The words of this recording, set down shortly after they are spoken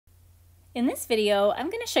In this video, I'm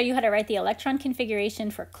going to show you how to write the electron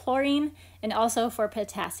configuration for chlorine and also for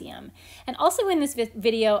potassium. And also in this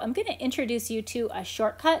video, I'm going to introduce you to a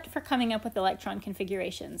shortcut for coming up with electron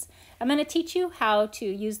configurations. I'm going to teach you how to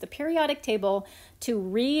use the periodic table to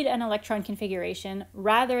read an electron configuration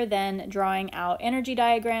rather than drawing out energy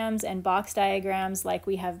diagrams and box diagrams like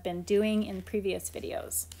we have been doing in previous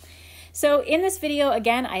videos. So in this video,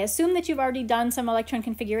 again, I assume that you've already done some electron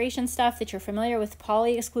configuration stuff, that you're familiar with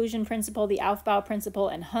Pauli exclusion principle, the Aufbau principle,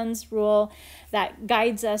 and Hund's rule that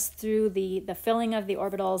guides us through the filling of the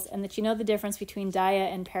orbitals, and that you know the difference between dia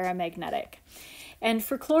and paramagnetic. And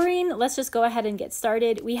for chlorine, let's just go ahead and get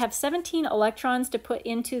started. We have 17 electrons to put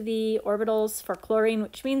into the orbitals for chlorine,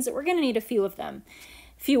 which means that we're going to need a few of them.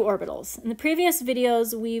 Few orbitals. In the previous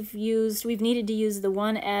videos, we've needed to use the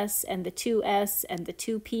 1s and the 2s and the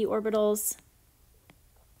 2p orbitals.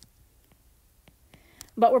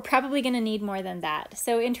 But we're probably going to need more than that.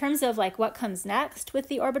 So in terms of like what comes next with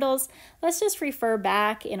the orbitals, let's just refer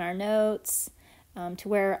back in our notes to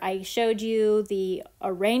where I showed you the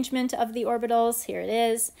arrangement of the orbitals. Here it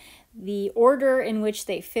is. The order in which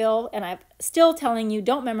they fill, and I'm still telling you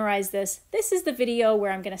don't memorize this. This is the video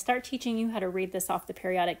where I'm going to start teaching you how to read this off the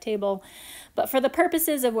periodic table. But for the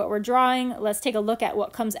purposes of what we're drawing, let's take a look at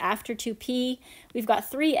what comes after 2p. We've got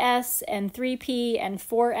 3s and 3p and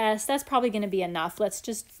 4s. That's probably going to be enough. Let's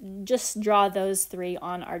just draw those three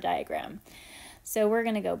on our diagram. So we're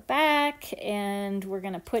going to go back and we're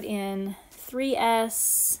going to put in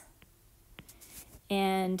 3s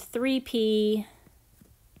and 3p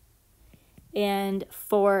and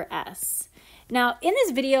 4s. Now in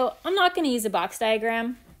this video, I'm not going to use a box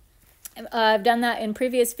diagram. I've done that in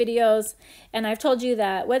previous videos, and I've told you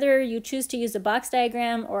that whether you choose to use a box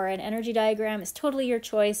diagram or an energy diagram is totally your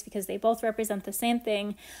choice because they both represent the same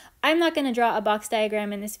thing. I'm not going to draw a box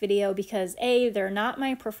diagram in this video because A, they're not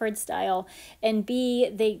my preferred style, and B,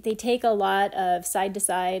 they take a lot of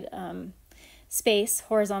side-to-side space,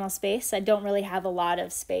 horizontal space. I don't really have a lot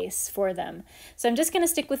of space for them. So I'm just going to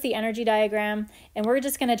stick with the energy diagram, and we're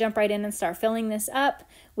just going to jump right in and start filling this up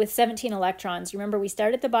with 17 electrons. Remember, we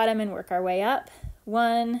start at the bottom and work our way up.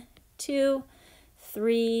 1, 2,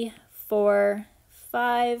 3, 4,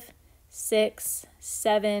 5, 6,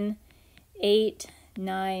 7, 8,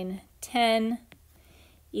 9, 10,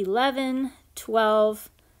 11, 12,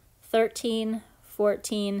 13,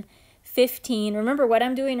 14, 15. Remember what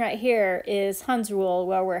I'm doing right here is Hund's rule,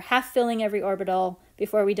 where we're half filling every orbital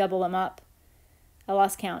before we double them up. I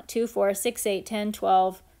lost count. 2, 4, 6, 8, 10,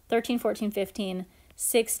 12, 13, 14, 15,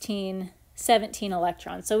 16, 17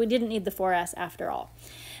 electrons. So we didn't need the 4s after all.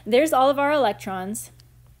 There's all of our electrons.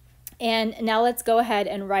 And now let's go ahead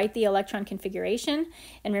and write the electron configuration.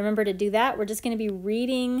 And remember to do that, we're just going to be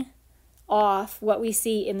reading off what we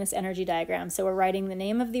see in this energy diagram. So we're writing the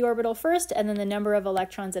name of the orbital first and then the number of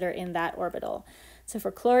electrons that are in that orbital. So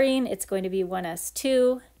for chlorine, it's going to be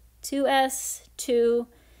 1s2, 2s, 2,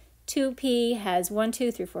 2p has 1, 2,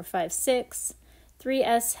 3, 4, 5, 6,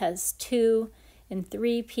 3s has 2, and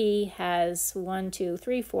 3p has 1, 2,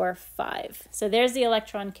 3, 4, 5. So there's the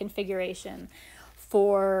electron configuration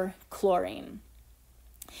for chlorine.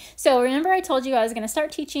 So remember I told you I was going to start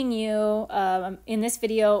teaching you in this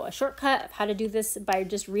video a shortcut of how to do this by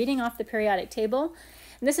just reading off the periodic table.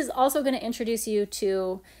 And this is also going to introduce you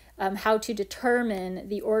to how to determine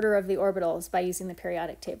the order of the orbitals by using the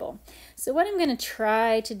periodic table. So what I'm going to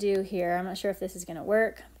try to do here, I'm not sure if this is going to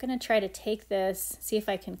work. I'm going to try to take this, see if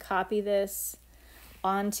I can copy this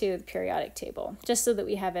onto the periodic table, just so that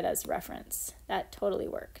we have it as reference. That totally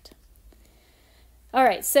worked. All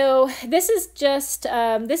right, so this is just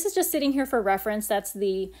sitting here for reference. That's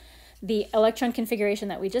the electron configuration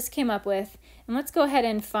that we just came up with. And let's go ahead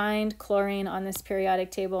and find chlorine on this periodic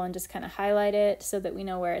table and just kind of highlight it so that we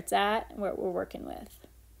know where it's at and what we're working with.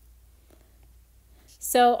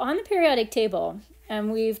 So on the periodic table,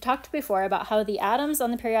 we've talked before about how the atoms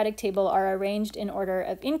on the periodic table are arranged in order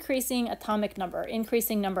of increasing atomic number,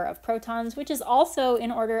 increasing number of protons, which is also in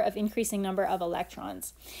order of increasing number of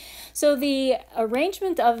electrons. So the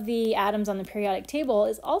arrangement of the atoms on the periodic table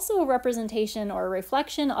is also a representation or a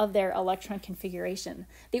reflection of their electron configuration,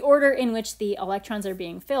 the order in which the electrons are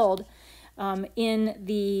being filled in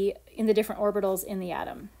the different orbitals in the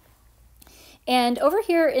atom. And over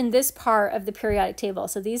here in this part of the periodic table,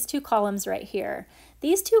 so these two columns right here,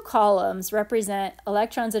 these two columns represent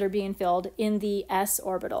electrons that are being filled in the s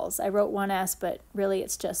orbitals. I wrote 1s, but really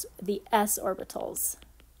it's just the s orbitals.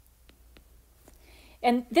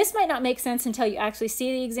 And this might not make sense until you actually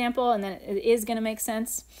see the example, and then it is going to make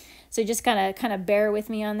sense. So just kind of bear with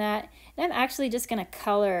me on that. And I'm actually just going to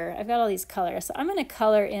color. I've got all these colors. So I'm going to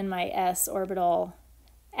color in my s orbital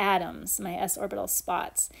atoms, my s orbital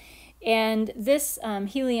spots. And this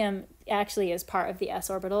helium actually is part of the s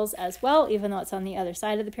orbitals as well, even though it's on the other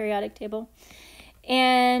side of the periodic table.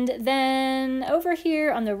 And then over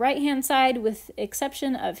here on the right-hand side, with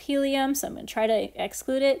exception of helium, so I'm going to try to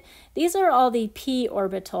exclude it, these are all the p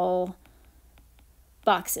orbital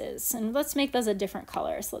boxes. And let's make those a different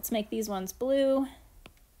color. So let's make these ones blue.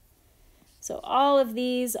 So all of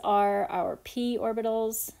these are our p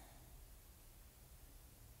orbitals,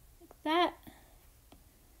 like that.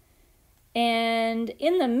 And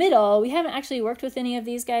in the middle, we haven't actually worked with any of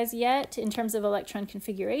these guys yet in terms of electron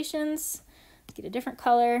configurations. Let's get a different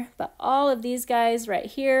color, but all of these guys right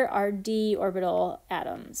here are d orbital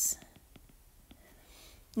atoms.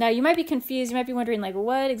 Now you might be confused, you might be wondering, like,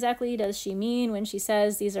 what exactly does she mean when she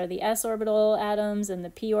says these are the s orbital atoms and the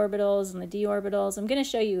p orbitals and the d orbitals? I'm going to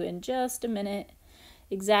show you in just a minute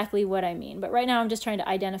exactly what I mean, but right now I'm just trying to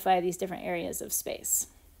identify these different areas of space.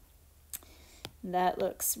 That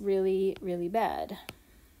looks really, really bad.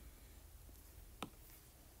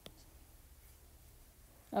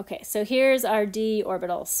 Okay, so here's our d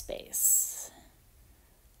orbital space.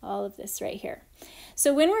 All of this right here.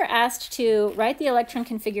 So when we're asked to write the electron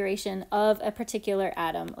configuration of a particular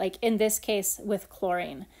atom, like in this case with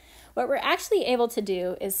chlorine, what we're actually able to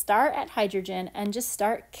do is start at hydrogen and just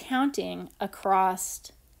start counting across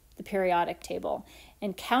the periodic table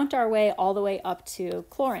and count our way all the way up to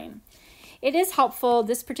chlorine. It is helpful,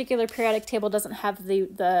 this particular periodic table doesn't have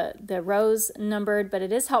the rows numbered, but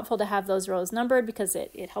it is helpful to have those rows numbered because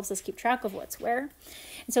it helps us keep track of what's where.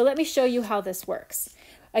 And so let me show you how this works.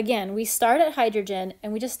 Again, we start at hydrogen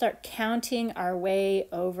and we just start counting our way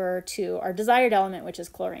over to our desired element, which is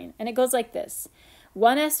chlorine. And it goes like this: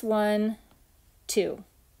 1s1, 2.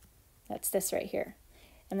 That's this right here.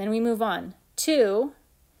 And then we move on. 2,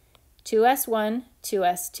 2s1,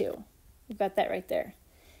 2s2. We've got that right there.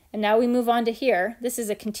 And now we move on to here. This is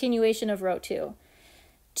a continuation of row 2.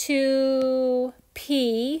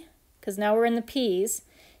 2p, because now we're in the p's.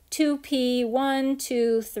 2p, 1,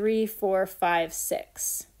 2, 3, 4, 5,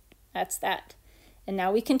 6. That's that. And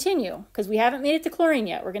now we continue, because we haven't made it to chlorine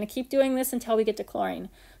yet. We're going to keep doing this until we get to chlorine.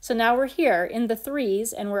 So now we're here in the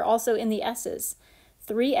 3's, and we're also in the s's.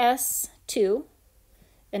 3s, 2.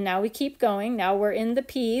 And now we keep going. Now we're in the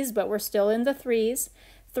p's, but we're still in the 3's.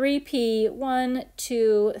 3p, 1,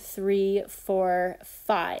 2, 3, 4,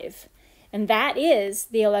 5. And that is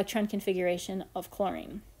the electron configuration of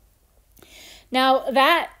chlorine. Now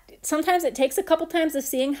that, sometimes it takes a couple times of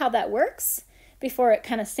seeing how that works before it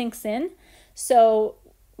kind of sinks in. So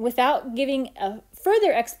without giving a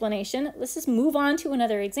further explanation, let's just move on to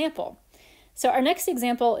another example. So our next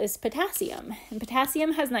example is potassium. And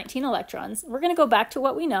potassium has 19 electrons. We're going to go back to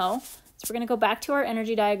what we know. So we're going to go back to our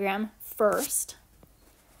energy diagram first.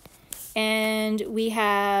 And we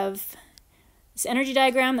have this energy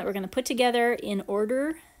diagram that we're going to put together in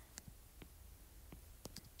order.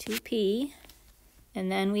 2p,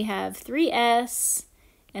 and then we have 3s,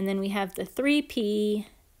 and then we have the 3p,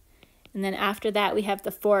 and then after that we have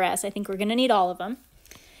the 4s. I think we're going to need all of them.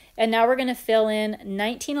 And now we're going to fill in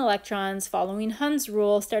 19 electrons following Hund's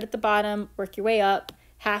rule. Start at the bottom, work your way up,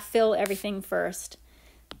 half fill everything first.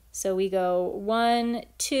 So we go 1,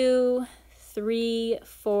 2, 3,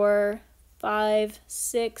 4, 5,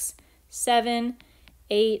 6, 7,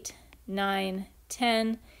 8, 9,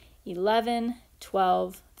 10, 11,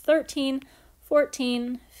 12, 13,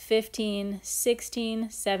 14, 15, 16,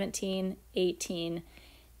 17, 18,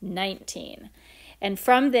 19. And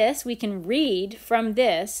from this, we can read from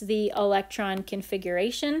this the electron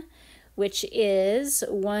configuration, which is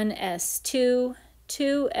 1s2,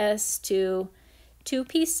 2s2,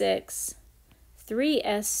 2p6,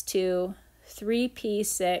 3s2,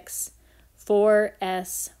 3p6,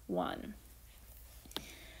 4s1.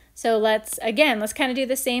 So let's kind of do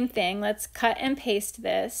the same thing. Let's cut and paste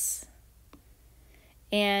this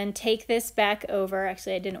and take this back over.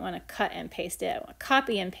 Actually, I didn't want to cut and paste it. I want to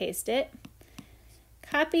copy and paste it.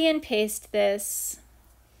 Copy and paste this.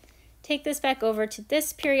 Take this back over to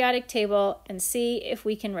this periodic table and see if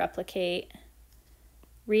we can replicate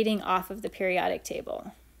reading off of the periodic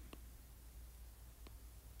table.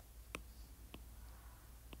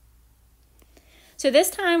 So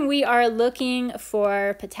this time we are looking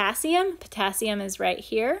for potassium. Potassium is right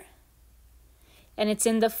here, and it's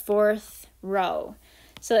in the 4th row.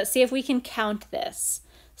 So let's see if we can count this.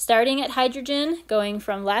 Starting at hydrogen, going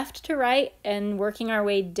from left to right, and working our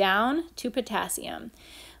way down to potassium.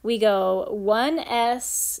 We go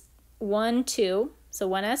 1s, 1, 2, so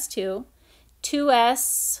 1s2,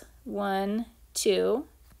 2s, 1, 2.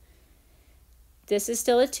 This is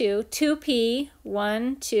still a 2. 2p,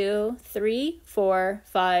 1, 2, 3, 4,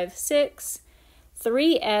 5, 6.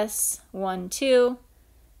 3s, 1, 2.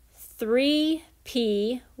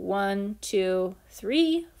 3p, 1, 2,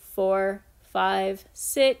 3, 4, 5,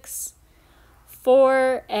 6.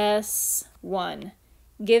 4s, 1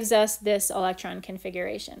 gives us this electron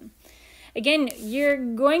configuration. Again, you're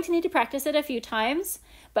going to need to practice it a few times,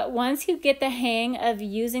 but once you get the hang of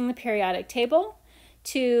using the periodic table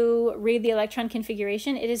to read the electron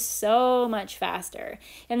configuration, it is so much faster.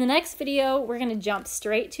 In the next video, we're going to jump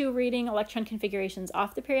straight to reading electron configurations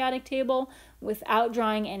off the periodic table without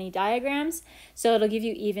drawing any diagrams, so it'll give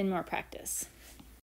you even more practice.